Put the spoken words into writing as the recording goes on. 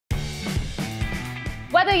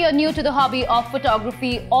Whether you're new to the hobby of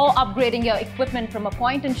photography or upgrading your equipment from a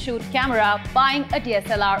point-and-shoot camera, buying a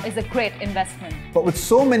DSLR is a great investment. But with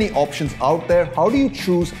so many options out there, how do you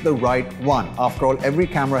choose the right one? After all, every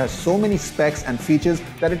camera has so many specs and features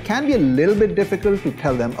that it can be a little bit difficult to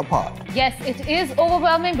tell them apart. Yes, it is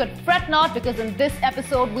overwhelming, but fret not, because in this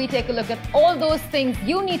episode, we take a look at all those things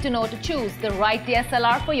you need to know to choose the right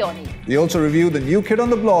DSLR for your needs. We also review the new kid on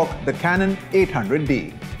the block, the Canon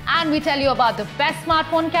 800D. And we tell you about the best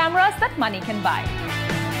smartphone cameras that money can buy.